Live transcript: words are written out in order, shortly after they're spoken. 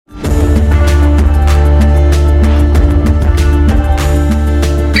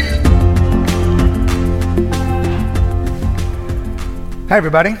Hi,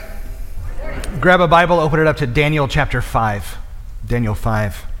 everybody. Grab a Bible, open it up to Daniel chapter 5. Daniel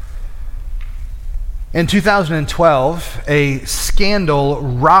 5. In 2012, a scandal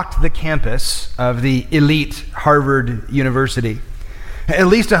rocked the campus of the elite Harvard University. At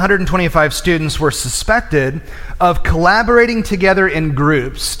least 125 students were suspected of collaborating together in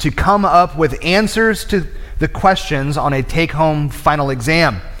groups to come up with answers to the questions on a take-home final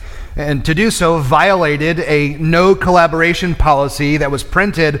exam. And to do so violated a no collaboration policy that was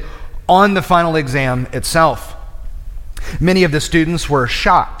printed on the final exam itself. Many of the students were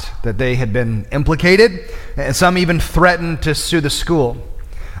shocked that they had been implicated, and some even threatened to sue the school.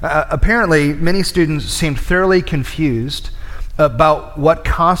 Apparently, many students seemed thoroughly confused about what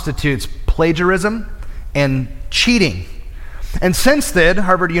constitutes plagiarism and cheating. And since then,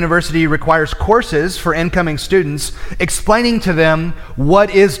 Harvard University requires courses for incoming students explaining to them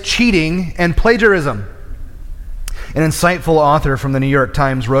what is cheating and plagiarism. An insightful author from the New York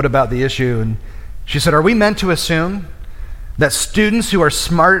Times wrote about the issue, and she said, "Are we meant to assume that students who are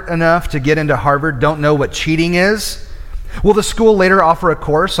smart enough to get into Harvard don't know what cheating is? Will the school later offer a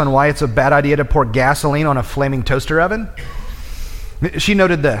course on why it's a bad idea to pour gasoline on a flaming toaster oven?" She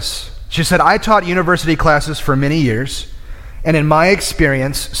noted this. She said, "I taught university classes for many years, and in my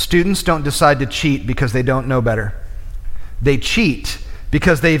experience, students don't decide to cheat because they don't know better. They cheat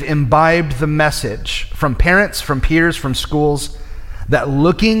because they've imbibed the message from parents, from peers, from schools, that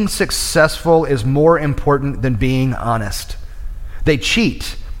looking successful is more important than being honest. They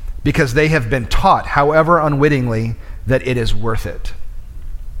cheat because they have been taught, however unwittingly, that it is worth it."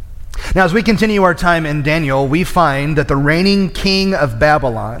 Now, as we continue our time in Daniel, we find that the reigning king of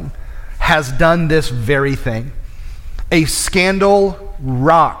Babylon has done this very thing. A scandal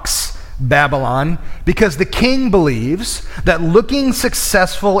rocks Babylon because the king believes that looking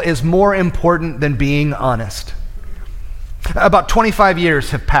successful is more important than being honest. About 25 years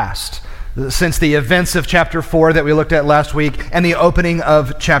have passed since the events of chapter 4 that we looked at last week and the opening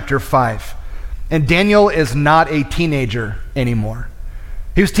of chapter 5. And Daniel is not a teenager anymore.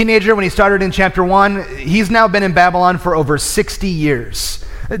 He was a teenager when he started in chapter 1. He's now been in Babylon for over 60 years.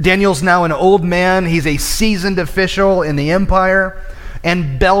 Daniel's now an old man. He's a seasoned official in the empire.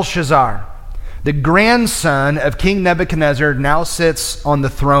 And Belshazzar, the grandson of King Nebuchadnezzar, now sits on the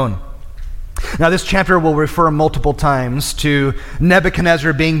throne. Now, this chapter will refer multiple times to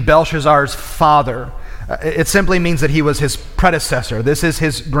Nebuchadnezzar being Belshazzar's father. It simply means that he was his predecessor. This is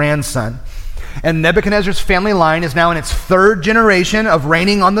his grandson. And Nebuchadnezzar's family line is now in its third generation of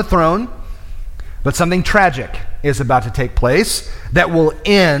reigning on the throne. But something tragic is about to take place that will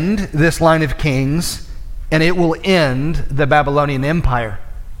end this line of kings, and it will end the Babylonian Empire.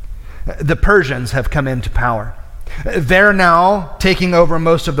 The Persians have come into power. They're now taking over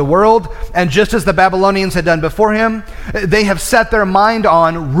most of the world, and just as the Babylonians had done before him, they have set their mind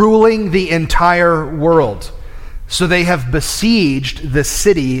on ruling the entire world. So they have besieged the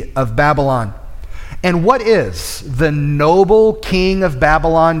city of Babylon. And what is the noble king of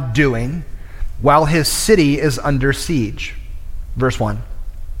Babylon doing while his city is under siege? Verse 1.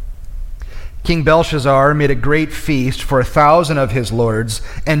 King Belshazzar made a great feast for 1,000 of his lords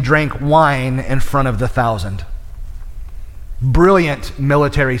and drank wine in front of the 1,000. Brilliant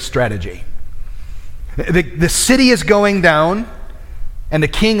military strategy. The city is going down, and the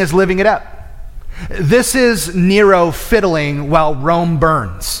king is living it up. This is Nero fiddling while Rome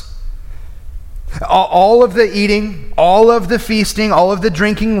burns. All of the eating, all of the feasting, all of the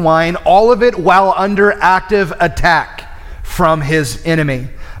drinking wine, all of it while under active attack from his enemy.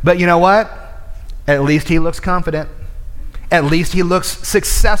 But you know what? At least he looks confident. At least he looks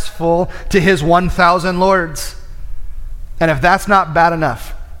successful to his 1,000 lords. And if that's not bad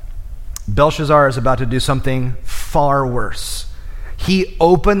enough, Belshazzar is about to do something far worse. He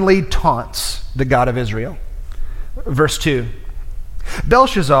openly taunts the God of Israel. Verse 2.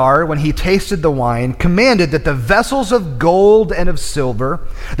 Belshazzar, when he tasted the wine, commanded that the vessels of gold and of silver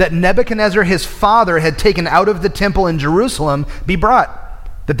that Nebuchadnezzar his father had taken out of the temple in Jerusalem be brought,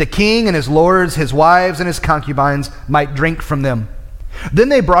 that the king and his lords, his wives, and his concubines might drink from them. Then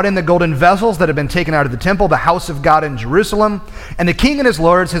they brought in the golden vessels that had been taken out of the temple, the house of God in Jerusalem, and the king and his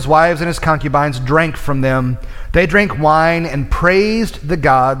lords, his wives, and his concubines drank from them. They drank wine and praised the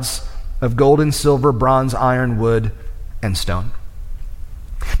gods of gold and silver, bronze, iron, wood, and stone.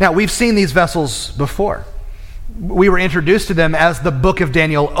 Now, we've seen these vessels before. We were introduced to them as the book of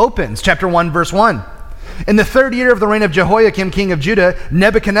Daniel opens, chapter 1, verse 1. In the 3rd year of the reign of Jehoiakim, king of Judah,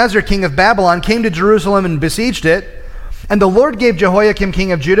 Nebuchadnezzar, king of Babylon, came to Jerusalem and besieged it. And the Lord gave Jehoiakim,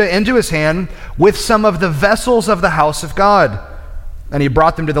 king of Judah, into his hand with some of the vessels of the house of God. And he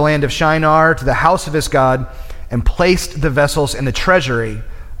brought them to the land of Shinar, to the house of his God, and placed the vessels in the treasury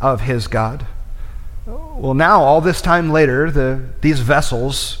of his God. Well, now, all this time later, these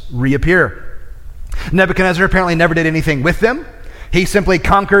vessels reappear. Nebuchadnezzar apparently never did anything with them. He simply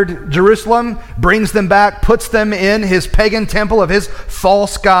conquered Jerusalem, brings them back, puts them in his pagan temple of his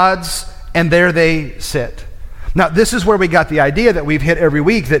false gods, and there they sit. Now, this is where we got the idea that we've hit every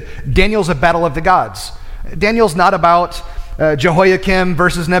week, that Daniel's a battle of the gods. Daniel's not about Jehoiakim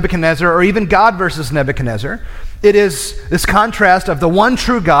versus Nebuchadnezzar, or even God versus Nebuchadnezzar. It is this contrast of the one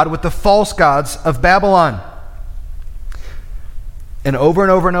true God with the false gods of Babylon. And over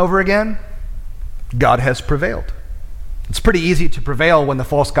and over again, God has prevailed. It's pretty easy to prevail when the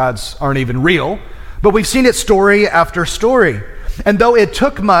false gods aren't even real, but we've seen it story after story. And though it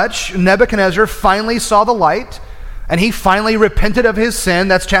took much, Nebuchadnezzar finally saw the light, and he finally repented of his sin.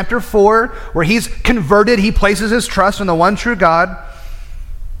 That's chapter 4, where he's converted. He places his trust in the one true God.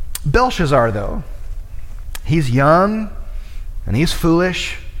 Belshazzar, though, he's young, and he's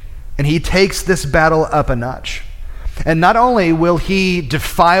foolish, and he takes this battle up a notch. And not only will he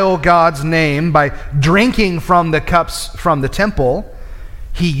defile God's name by drinking from the cups from the temple,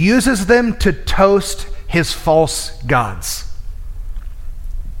 he uses them to toast his false gods.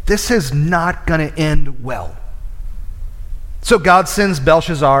 This is not going to end well. So God sends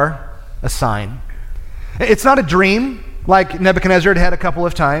Belshazzar a sign. It's not a dream like Nebuchadnezzar had a couple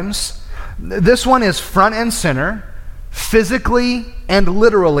of times. This one is front and center, physically and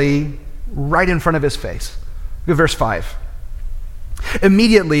literally right in front of his face. Look at verse 5.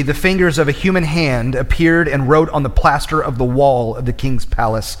 Immediately the fingers of a human hand appeared and wrote on the plaster of the wall of the king's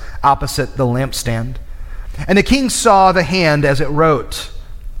palace opposite the lampstand. And the king saw the hand as it wrote.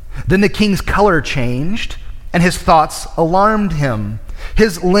 Then the king's color changed, and his thoughts alarmed him.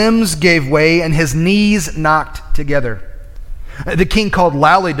 His limbs gave way, and his knees knocked together. The king called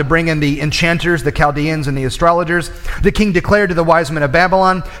loudly to bring in the enchanters, the Chaldeans, and the astrologers. The king declared to the wise men of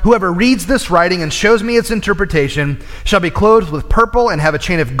Babylon, "Whoever reads this writing and shows me its interpretation shall be clothed with purple and have a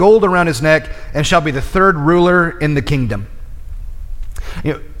chain of gold around his neck, and shall be the third ruler in the kingdom."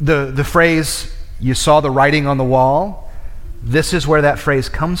 You know, the phrase, "you saw the writing on the wall," this is where that phrase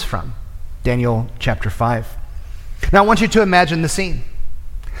comes from. Daniel chapter 5. Now I want you to imagine the scene.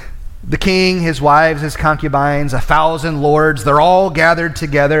 The king, his wives, his concubines, 1,000 lords, they're all gathered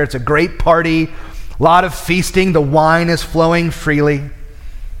together. It's a great party, a lot of feasting. The wine is flowing freely.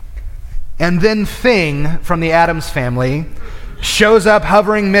 And then Thing from the Addams family shows up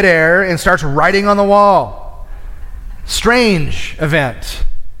hovering midair and starts writing on the wall. Strange event.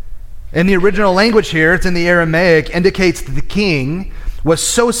 In the original language here, it's in the Aramaic, indicates that the king was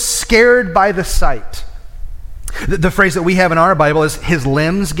so scared by the sight. The phrase that we have in our Bible is his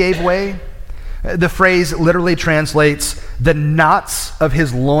limbs gave way. The phrase literally translates, the knots of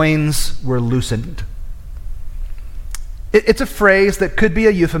his loins were loosened. It's a phrase that could be a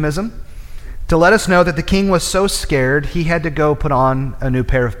euphemism to let us know that the king was so scared he had to go put on a new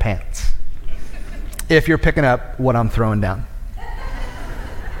pair of pants. If you're picking up what I'm throwing down.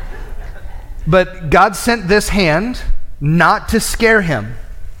 But God sent this hand not to scare him,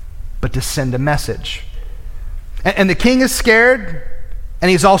 but to send a message. And the king is scared, and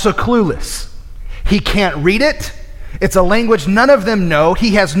he's also clueless. He can't read it. It's a language none of them know.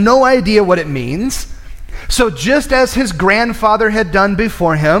 He has no idea what it means. So just as his grandfather had done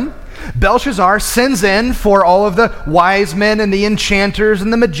before him, Belshazzar sends in for all of the wise men and the enchanters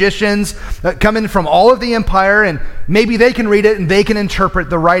and the magicians that come in from all of the empire, and maybe they can read it and they can interpret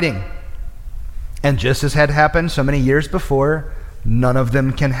the writing. And just as had happened so many years before, none of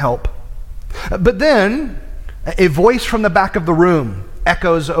them can help. But then a voice from the back of the room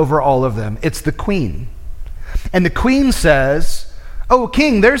echoes over all of them. It's the queen. And the queen says, "Oh,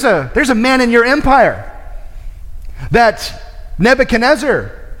 king, there's a man in your empire that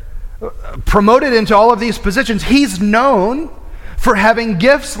Nebuchadnezzar promoted into all of these positions. He's known for having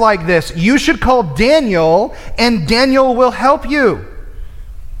gifts like this. You should call Daniel, and Daniel will help you."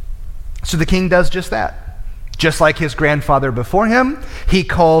 So the king does just that. Just like his grandfather before him, he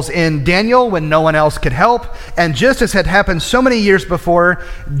calls in Daniel when no one else could help. And just as had happened so many years before,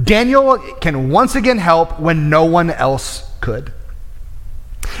 Daniel can once again help when no one else could.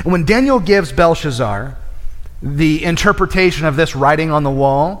 And when Daniel gives Belshazzar the interpretation of this writing on the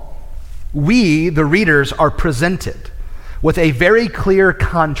wall, we, the readers, are presented with a very clear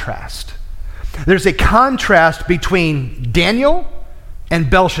contrast. There's a contrast between Daniel and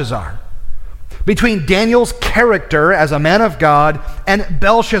Belshazzar, between Daniel's character as a man of God and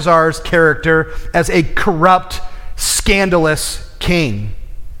Belshazzar's character as a corrupt, scandalous king.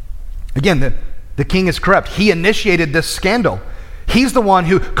 Again, the king is corrupt. He initiated this scandal. He's the one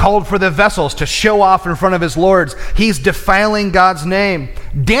who called for the vessels to show off in front of his lords. He's defiling God's name.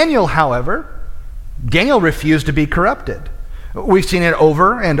 Daniel, however, Daniel refused to be corrupted. We've seen it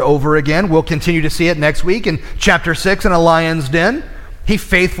over and over again. We'll continue to see it next week in chapter 6 in a lion's den. He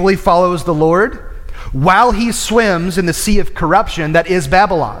faithfully follows the Lord while he swims in the sea of corruption that is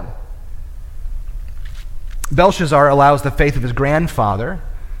Babylon. Belshazzar allows the faith of his grandfather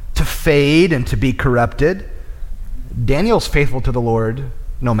to fade and to be corrupted. Daniel's faithful to the Lord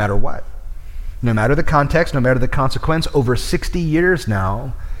no matter what. No matter the context, no matter the consequence, over 60 years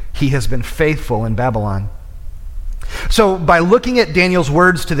now, he has been faithful in Babylon. So by looking at Daniel's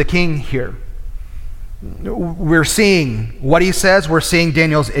words to the king here, we're seeing what he says, we're seeing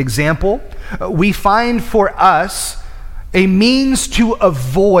Daniel's example. We find for us a means to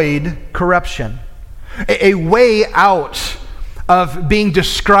avoid corruption, a way out of being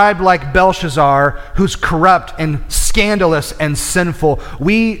described like Belshazzar, who's corrupt and scandalous and sinful.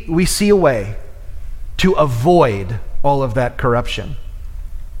 We see a way to avoid all of that corruption.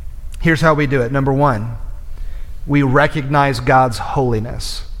 Here's how we do it. Number one, we recognize God's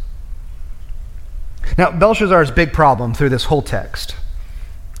holiness. Now, Belshazzar's big problem through this whole text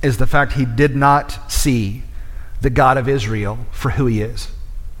is the fact he did not see the God of Israel for who he is.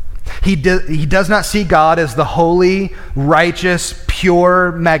 He does not see God as the holy, righteous,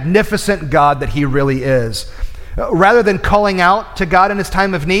 pure, magnificent God that he really is. Rather than calling out to God in his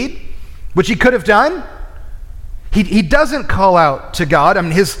time of need, which he could have done, he doesn't call out to God. I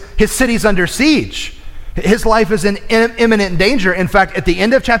mean, his city's under siege. His life is in imminent danger. In fact, at the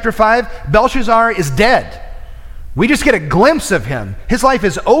end of chapter 5, Belshazzar is dead. We just get a glimpse of him. His life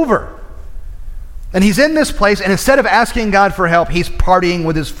is over. And he's in this place, and instead of asking God for help, he's partying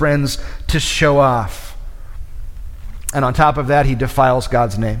with his friends to show off. And on top of that, he defiles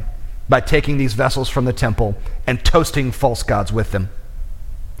God's name by taking these vessels from the temple and toasting false gods with them.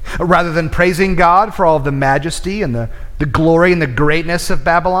 Rather than praising God for all of the majesty and the glory and the greatness of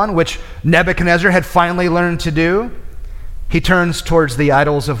Babylon, which Nebuchadnezzar had finally learned to do, he turns towards the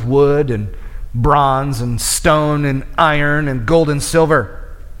idols of wood and bronze and stone and iron and gold and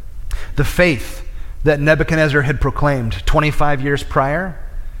silver. The faith that Nebuchadnezzar had proclaimed 25 years prior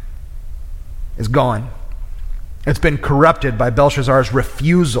is gone. It's been corrupted by Belshazzar's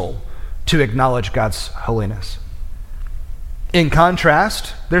refusal to acknowledge God's holiness. In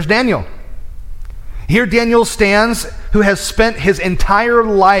contrast, there's Daniel. Here Daniel stands, who has spent his entire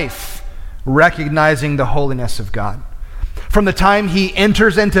life recognizing the holiness of God. From the time he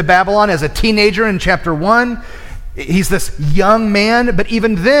enters into Babylon as a teenager in chapter 1, he's this young man, but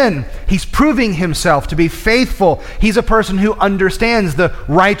even then, he's proving himself to be faithful. He's a person who understands the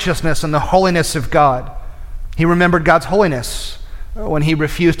righteousness and the holiness of God. He remembered God's holiness when he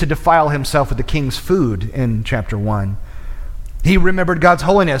refused to defile himself with the king's food in chapter 1. He remembered God's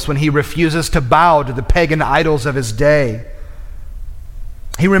holiness when he refuses to bow to the pagan idols of his day.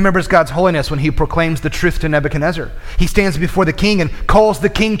 He remembers God's holiness when he proclaims the truth to Nebuchadnezzar. He stands before the king and calls the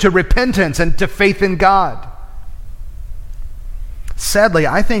king to repentance and to faith in God. Sadly,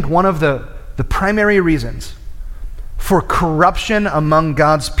 I think one of the primary reasons for corruption among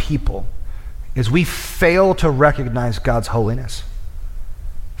God's people is we fail to recognize God's holiness.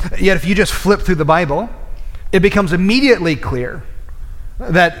 Yet if you just flip through the Bible, it becomes immediately clear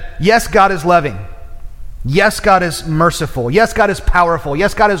that yes, God is loving. Yes, God is merciful. Yes, God is powerful.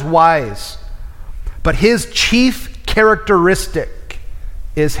 Yes, God is wise. But his chief characteristic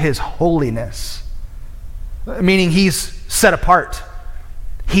is his holiness, meaning he's set apart.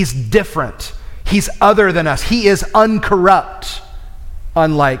 He's different. He's other than us. He is uncorrupt,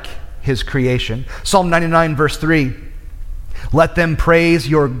 unlike his creation. Psalm 99, verse 3. Let them praise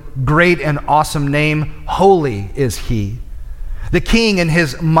your great and awesome name. Holy is he. The king in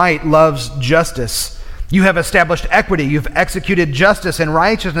his might loves justice. You have established equity. You've executed justice and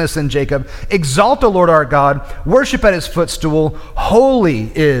righteousness in Jacob. Exalt the Lord our God. Worship at his footstool.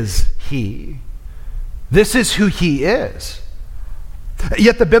 Holy is he. This is who he is.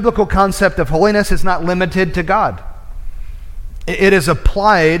 Yet the biblical concept of holiness is not limited to God. It is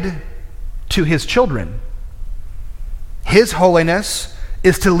applied to his children. His holiness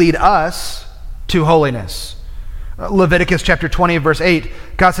is to lead us to holiness. Leviticus chapter 20, verse 8,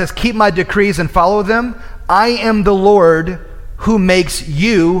 God says, keep my decrees and follow them. I am the Lord who makes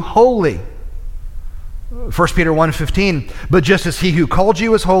you holy. 1 Peter 1:15, but just as he who called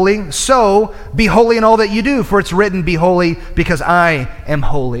you is holy, so be holy in all that you do, for it's written, be holy because I am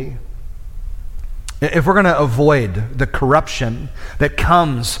holy. If we're going to avoid the corruption that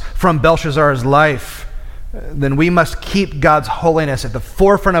comes from Belshazzar's life, then we must keep God's holiness at the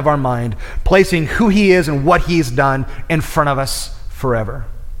forefront of our mind, placing who he is and what he's done in front of us forever.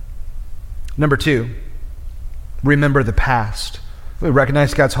 Number 2, remember the past. We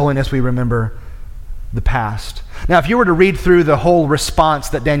recognize God's holiness, we remember the past. Now, if you were to read through the whole response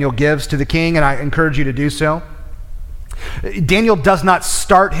that Daniel gives to the king, and I encourage you to do so, Daniel does not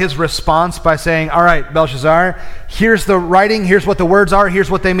start his response by saying, all right, Belshazzar, here's the writing, here's what the words are, here's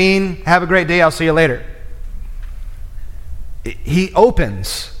what they mean, have a great day, I'll see you later. He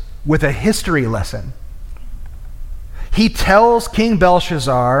opens with a history lesson. He tells King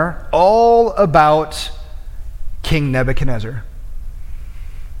Belshazzar all about King Nebuchadnezzar.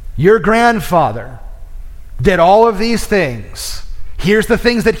 Your grandfather did all of these things. Here's the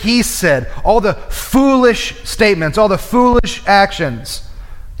things that he said, all the foolish statements, all the foolish actions.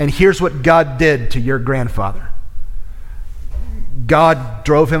 And here's what God did to your grandfather. God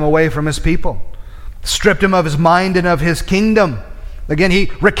drove him away from his people, stripped him of his mind and of his kingdom. Again,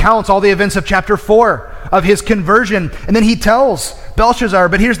 he recounts all the events of chapter 4 of his conversion. And then he tells Belshazzar,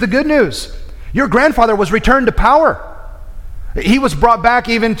 but here's the good news. Your grandfather was returned to power. He was brought back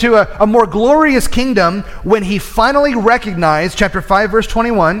even to a more glorious kingdom when he finally recognized, chapter 5, verse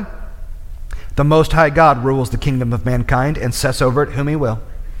 21, the Most High God rules the kingdom of mankind and sets over it whom he will.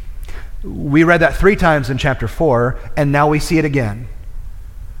 We read that 3 times in chapter 4, and now we see it again.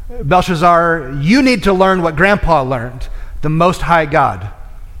 Belshazzar, you need to learn what Grandpa learned. The Most High God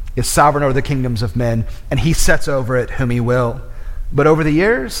is sovereign over the kingdoms of men, and he sets over it whom he will. But over the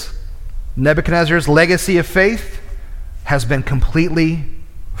years, Nebuchadnezzar's legacy of faith has been completely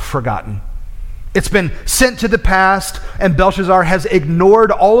forgotten. It's been sent to the past, and Belshazzar has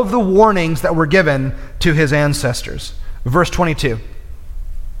ignored all of the warnings that were given to his ancestors. Verse 22,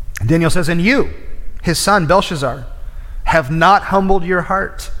 Daniel says, and you, his son Belshazzar, have not humbled your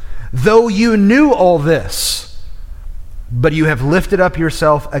heart, though you knew all this, but you have lifted up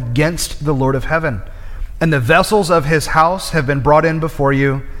yourself against the Lord of heaven, and the vessels of his house have been brought in before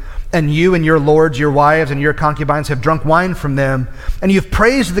you, and you and your lords, your wives, and your concubines have drunk wine from them. And you've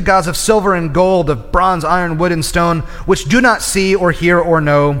praised the gods of silver and gold, of bronze, iron, wood, and stone, which do not see or hear or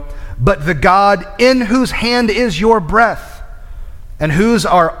know, but the God in whose hand is your breath, and whose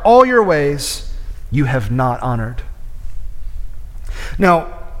are all your ways, you have not honored.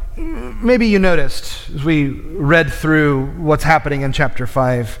 Now, maybe you noticed as we read through what's happening in chapter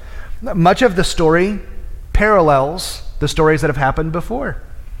 5, much of the story parallels the stories that have happened before.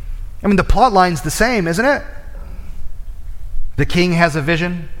 I mean, the plot line's the same, isn't it? The king has a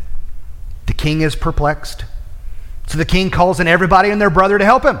vision. The king is perplexed. So the king calls in everybody and their brother to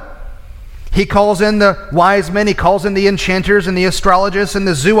help him. He calls in the wise men, he calls in the enchanters and the astrologists and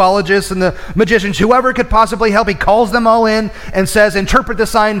the zoologists and the magicians, whoever could possibly help. He calls them all in and says, interpret the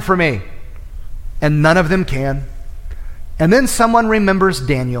sign for me. And none of them can. And then someone remembers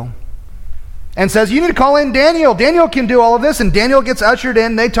Daniel and says, you need to call in Daniel. Daniel can do all of this. And Daniel gets ushered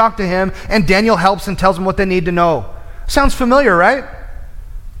in. They talk to him. And Daniel helps and tells them what they need to know. Sounds familiar, right?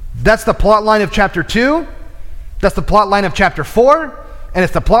 That's the plot line of chapter 2. That's the plot line of chapter 4. And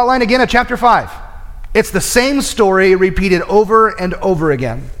it's the plot line again of chapter 5. It's the same story repeated over and over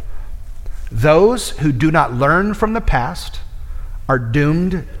again. Those who do not learn from the past are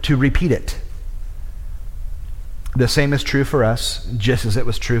doomed to repeat it. The same is true for us, just as it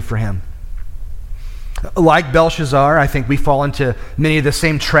was true for him. Like Belshazzar, I think we fall into many of the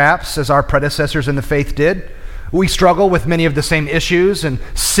same traps as our predecessors in the faith did. We struggle with many of the same issues and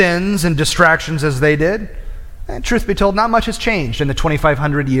sins and distractions as they did. And truth be told, not much has changed in the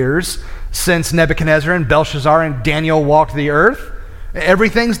 2,500 years since Nebuchadnezzar and Belshazzar and Daniel walked the earth.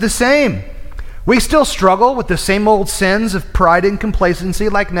 Everything's the same. We still struggle with the same old sins of pride and complacency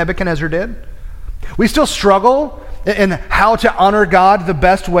like Nebuchadnezzar did. We still struggle in how to honor God the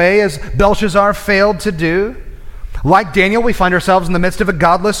best way, as Belshazzar failed to do. Like Daniel, we find ourselves in the midst of a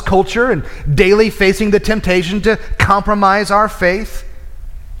godless culture and daily facing the temptation to compromise our faith.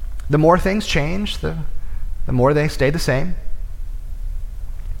 The more things change, the more they stay the same.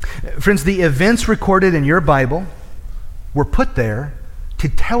 Friends, the events recorded in your Bible were put there to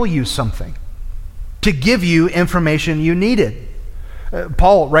tell you something, to give you information you needed.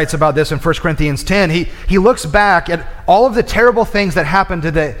 Paul writes about this in 1 Corinthians 10. He looks back at all of the terrible things that happened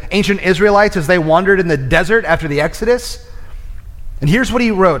to the ancient Israelites as they wandered in the desert after the Exodus. And here's what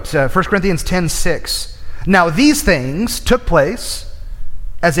he wrote, 1 Corinthians 10:6. Now these things took place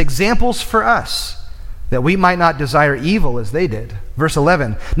as examples for us, that we might not desire evil as they did. Verse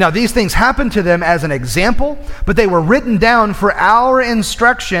 11. Now these things happened to them as an example, but they were written down for our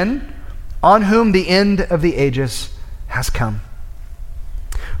instruction, on whom the end of the ages has come.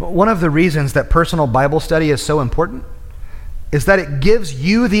 One of the reasons that personal Bible study is so important is that it gives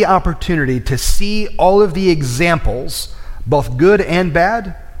you the opportunity to see all of the examples both good and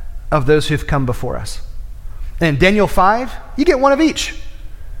bad, of those who've come before us. And in Daniel 5, you get one of each.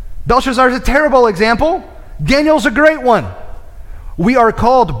 Belshazzar is a terrible example. Daniel's a great one. We are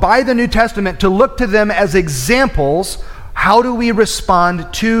called by the New Testament to look to them as examples. How do we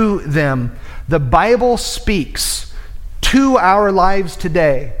respond to them? The Bible speaks to our lives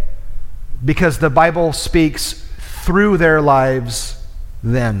today because the Bible speaks through their lives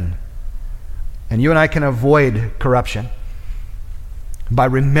then. And you and I can avoid corruption by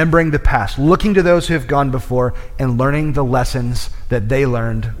remembering the past, looking to those who have gone before, and learning the lessons that they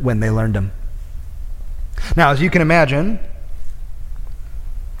learned when they learned them. Now, as you can imagine,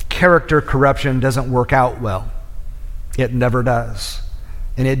 character corruption doesn't work out well. It never does.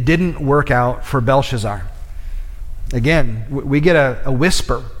 And it didn't work out for Belshazzar. Again, we get a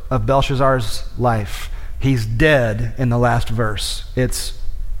whisper of Belshazzar's life. He's dead in the last verse. It's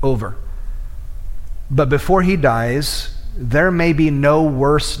over. But before he dies, there may be no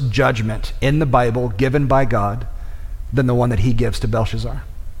worse judgment in the Bible given by God than the one that he gives to Belshazzar.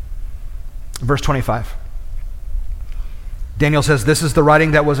 Verse 25. Daniel says, "This is the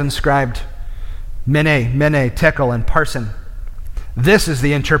writing that was inscribed, Mene, Mene, Tekel, and Parsin. This is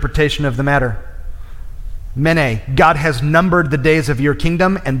the interpretation of the matter. Mene, God has numbered the days of your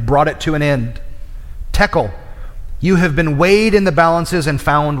kingdom and brought it to an end. Tekel, you have been weighed in the balances and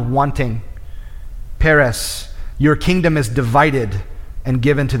found wanting. Peres, your kingdom is divided and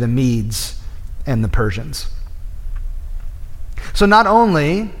given to the Medes and the Persians." So not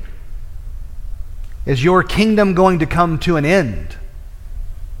only is your kingdom going to come to an end,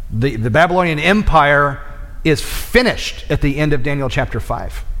 the Babylonian Empire is finished at the end of Daniel chapter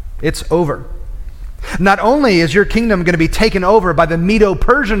 5. It's over. Not only is your kingdom going to be taken over by the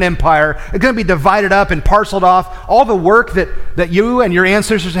Medo-Persian Empire, it's going to be divided up and parceled off. All the work that you and your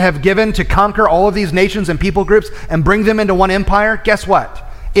ancestors have given to conquer all of these nations and people groups and bring them into one empire, guess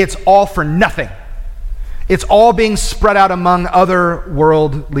what? It's all for nothing. It's all being spread out among other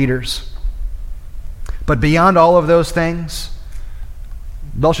world leaders. But beyond all of those things,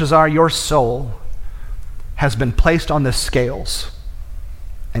 Belshazzar, your soul has been placed on the scales,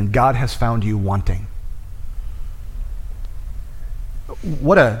 and God has found you wanting.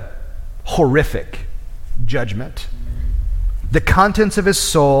 What a horrific judgment. The contents of his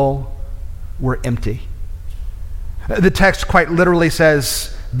soul were empty. The text quite literally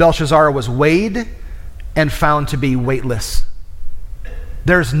says Belshazzar was weighed and found to be weightless.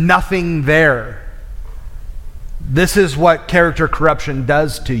 There's nothing there. This is what character corruption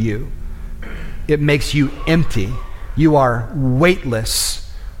does to you. It makes you empty. You are weightless.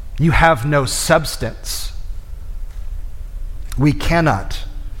 You have no substance.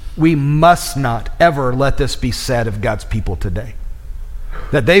 We must not ever let this be said of God's people today.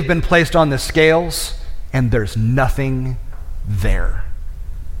 That they've been placed on the scales and there's nothing there.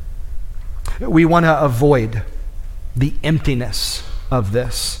 We want to avoid the emptiness of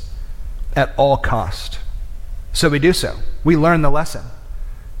this at all cost. So we do so. We learn the lesson.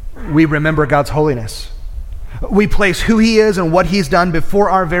 We remember God's holiness. We place who he is and what he's done before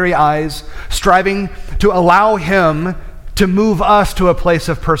our very eyes, striving to allow him to move us to a place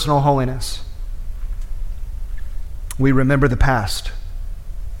of personal holiness. We remember the past.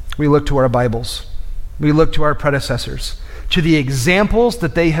 We look to our Bibles. We look to our predecessors, to the examples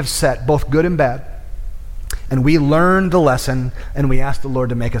that they have set, both good and bad. And we learn the lesson, and we ask the Lord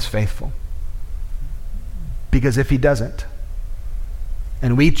to make us faithful. Because if he doesn't,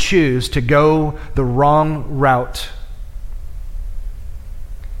 and we choose to go the wrong route,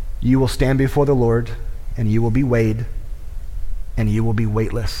 you will stand before the Lord, and you will be weighed, and you will be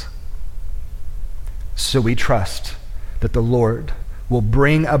weightless. So we trust that the Lord will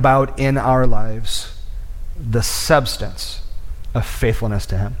bring about in our lives the substance of faithfulness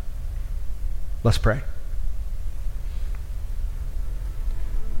to him. Let's pray.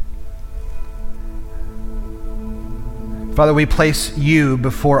 Father, we place you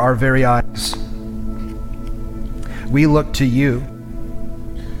before our very eyes. We look to you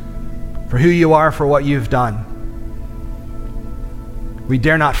for who you are, for what you've done. We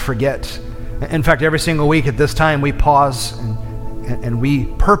dare not forget. In fact, every single week at this time, we pause and we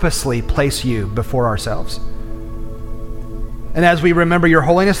purposely place you before ourselves. And as we remember your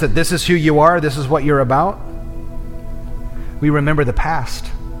holiness, that this is who you are, this is what you're about, we remember the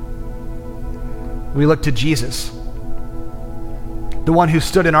past. We look to Jesus, the one who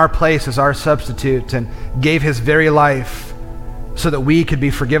stood in our place as our substitute and gave his very life so that we could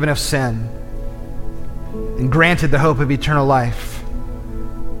be forgiven of sin and granted the hope of eternal life,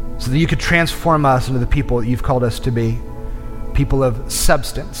 so that you could transform us into the people that you've called us to be, people of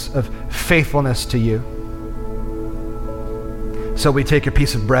substance, of faithfulness to you. So we take a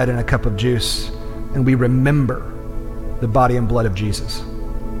piece of bread and a cup of juice, and we remember the body and blood of Jesus.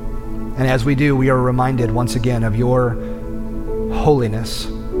 And as we do, we are reminded once again of your holiness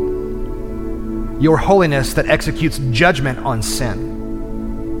that executes judgment on sin.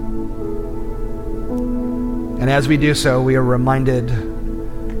 And as we do so, we are reminded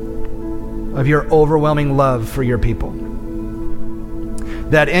of your overwhelming love for your people.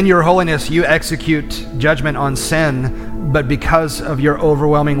 That in your holiness, you execute judgment on sin, but because of your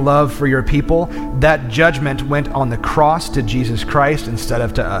overwhelming love for your people, that judgment went on the cross to Jesus Christ instead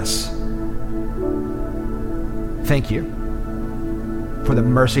of to us. Thank you for the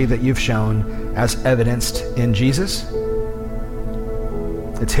mercy that you've shown as evidenced in Jesus.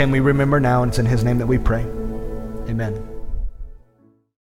 It's him we remember now, and it's in his name that we pray. Amen.